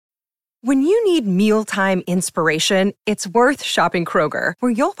When you need mealtime inspiration, it's worth shopping Kroger,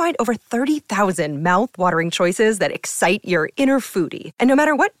 where you'll find over 30,000 mouth-watering choices that excite your inner foodie. And no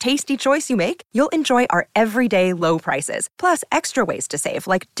matter what tasty choice you make, you'll enjoy our everyday low prices, plus extra ways to save,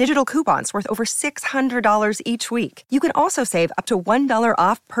 like digital coupons worth over $600 each week. You can also save up to $1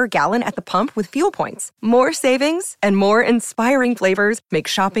 off per gallon at the pump with fuel points. More savings and more inspiring flavors make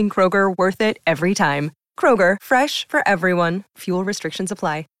shopping Kroger worth it every time. Kroger, fresh for everyone. Fuel restrictions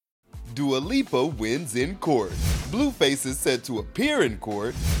apply. Dua Lipa wins in court. Blueface is set to appear in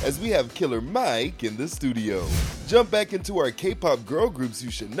court as we have Killer Mike in the studio. Jump back into our K-pop girl groups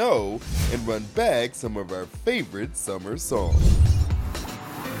you should know and run back some of our favorite summer songs.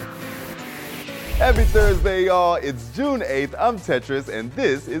 Happy Thursday, y'all. It's June 8th. I'm Tetris, and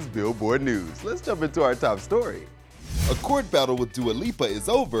this is Billboard News. Let's jump into our top story. A court battle with Dua Lipa is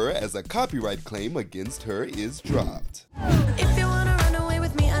over as a copyright claim against her is dropped. If you wanna run away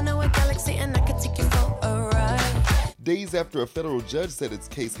with me, I know a galaxy and I can take you for a ride. Days after a federal judge said its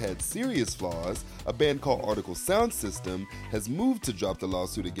case had serious flaws, a band called Article Sound System has moved to drop the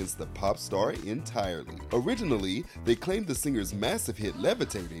lawsuit against the pop star entirely. Originally, they claimed the singer's massive hit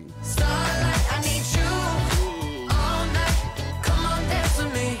Levitating Starlight, I need you all night. Come on, dance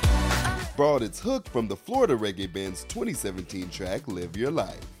with me. borrowed its hook from the Florida reggae band's 2017 track Live Your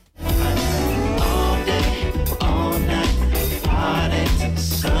Life.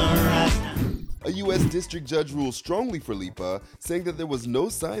 A U.S. district judge ruled strongly for Lipa, saying that there was no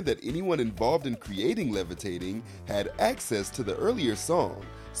sign that anyone involved in creating Levitating had access to the earlier song.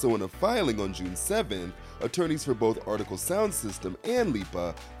 So in a filing on June 7th, attorneys for both Article Sound System and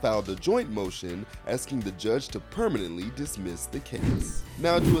Lipa filed a joint motion asking the judge to permanently dismiss the case.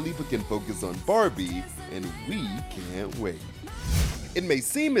 Now Dua Lipa can focus on Barbie, and we can't wait. It may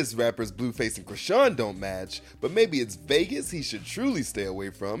seem as rappers Blueface and Krishan don't match, but maybe it's Vegas he should truly stay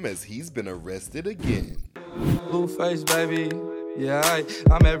away from as he's been arrested again. Blueface, baby. Yeah,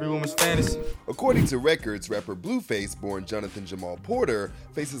 I'm every woman's fantasy. According to records, rapper Blueface, born Jonathan Jamal Porter,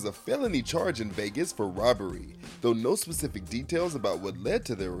 faces a felony charge in Vegas for robbery, though no specific details about what led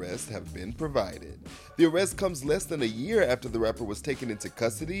to the arrest have been provided. The arrest comes less than a year after the rapper was taken into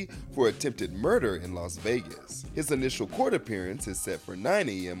custody for attempted murder in Las Vegas. His initial court appearance is set for 9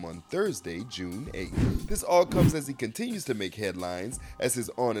 a.m. on Thursday, June 8th. This all comes as he continues to make headlines as his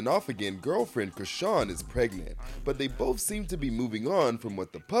on and off again girlfriend Krishan is pregnant, but they both seem to be moving on from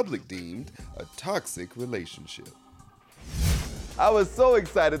what the public deemed a toxic relationship. I was so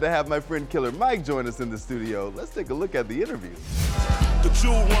excited to have my friend Killer Mike join us in the studio. Let's take a look at the interview. The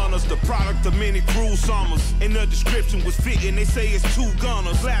jewel runners, the product of many cruel summers. In the description was fitting, they say it's two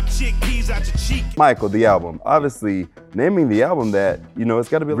gunners. Slap chickpeas out your cheek. Michael, the album. Obviously, naming the album that, it's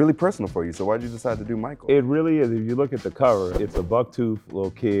got to be really personal for you. So why did you decide to do Michael? It really is. If you look at the cover, it's a buck-toothed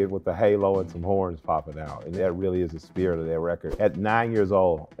little kid with a halo and some horns popping out. And that really is the spirit of that record. At 9 years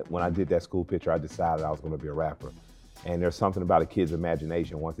old, when I did that school picture, I decided I was going to be a rapper. And there's something about a kid's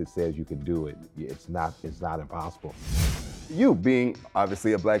imagination. Once it says you can do it, it's not impossible. You being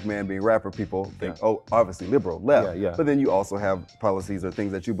obviously a black man, being a rapper, people think, oh, obviously liberal, left. Yeah. But then you also have policies or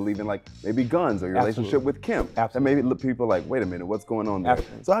things that you believe in, like maybe guns or your relationship with Kim. Absolutely. And maybe people are like, wait a minute, what's going on there?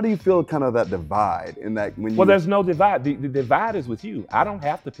 Absolutely. So how do you feel kind of that divide in that when you... Well, there's no divide. The divide is with you. I don't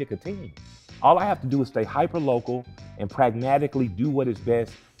have to pick a team. All I have to do is stay hyper-local and pragmatically do what is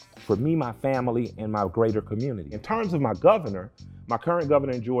best for me, my family, and my greater community. In terms of my governor, my current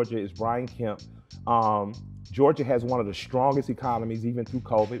governor in Georgia is Brian Kemp. Georgia has one of the strongest economies, even through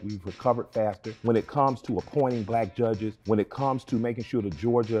COVID. We've recovered faster. When it comes to appointing black judges, when it comes to making sure the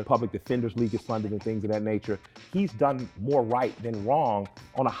Georgia Public Defenders League is funded and things of that nature, he's done more right than wrong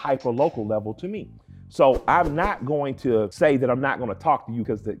on a hyper-local level to me. So I'm not going to say that I'm not going to talk to you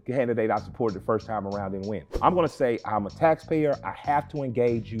because the candidate I supported the first time around didn't win. I'm going to say I'm a taxpayer, I have to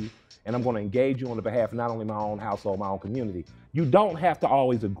engage you, and I'm going to engage you on the behalf of not only my own household, my own community. You don't have to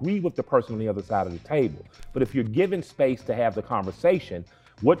always agree with the person on the other side of the table, but if you're given space to have the conversation,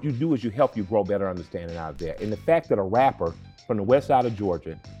 what you do is you help you grow better understanding out there. And the fact that a rapper from the west side of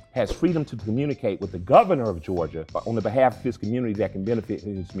Georgia has freedom to communicate with the governor of Georgia on the behalf of his community that can benefit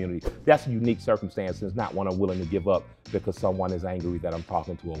his community, that's a unique circumstance and it's not one I'm willing to give up because someone is angry that I'm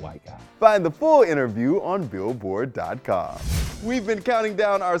talking to a white guy. Find the full interview on Billboard.com. We've been counting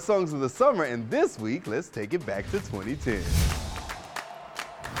down our songs of the summer, and this week, let's take it back to 2010.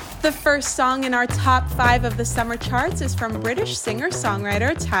 The first song in our top 5 of the summer charts is from British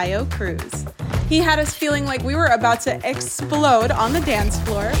singer-songwriter Tayo Cruz. He had us feeling like we were about to explode on the dance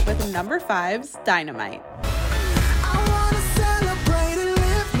floor with number 5's Dynamite. I wanna celebrate and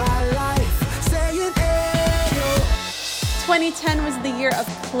live my life, saying hey, yo. 2010 was the year of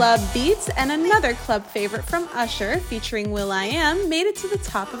club beats, and another club favorite from Usher, featuring will.i.am, made it to the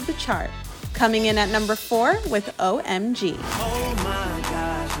top of the chart, coming in at number 4 with OMG. Oh my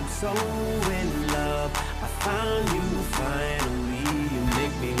gosh, I'm so in love. I found you finally. You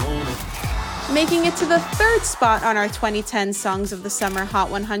make me wanna. Making it to the 3rd spot on our 2010 Songs of the Summer Hot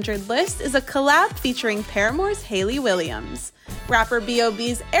 100 list is a collab featuring Paramore's Hayley Williams. Rapper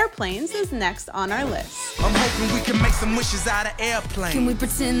B.O.B.'s Airplanes is next on our list. I'm hoping we can make some wishes out of airplanes. Can we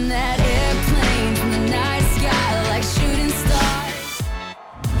pretend that airplanes in the night sky like shooting stars?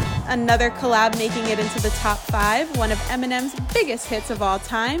 Another collab making it into the top 5, one of Eminem's biggest hits of all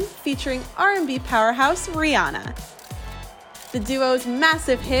time, featuring R&B powerhouse Rihanna. The duo's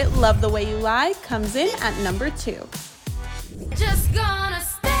massive hit, Love the Way You Lie, comes in at number 2. Just gonna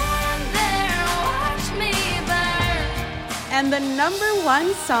stand there and watch me burn. And the number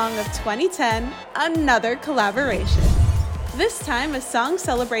 1 song of 2010, another collaboration. This time a song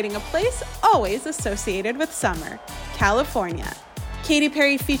celebrating a place always associated with summer, California. Katy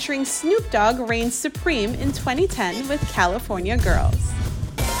Perry featuring Snoop Dogg reigns supreme in 2010 with California Girls.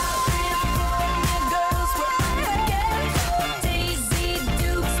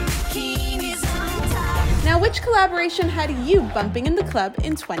 Now, which collaboration had you bumping in the club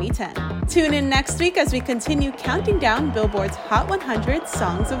in 2010? Tune in next week as we continue counting down Billboard's Hot 100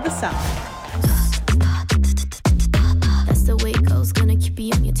 Songs of the Summer. That's the way it goes, gonna keep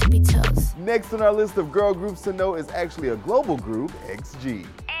you on your tippy toes. Next on our list of girl groups to know is actually a global group, XG.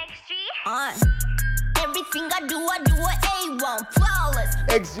 Everything I do A1, flawless.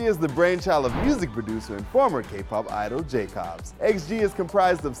 XG is the brainchild of music producer and former K-pop idol J-Cobbs. XG is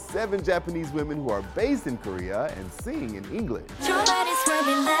comprised of 7 Japanese women who are based in Korea and sing in English. Your body's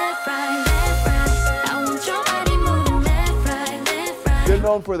swerving left, right, left, right. I want your body moving left, right, left, right. They're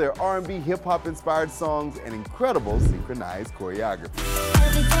known for their R&B, hip-hop inspired songs and incredible synchronized choreography.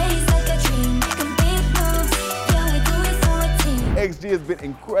 Every day's like a dream, making big moves. Yeah, we do it for a team. XG has been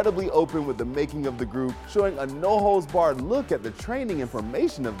incredibly open with the making of the group, showing a no-holds-barred look at the training and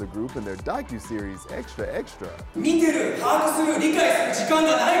formation of the group in their docuseries Extra Extra.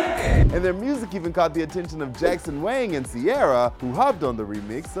 And their music even caught the attention of Jackson Wang and Sierra, who hopped on the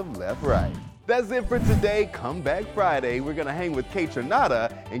remix of Left Right. That's it for today. Come back Friday. We're gonna hang with Kate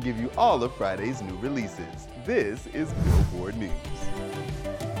Tronada and give you all of Friday's new releases. This is Billboard News.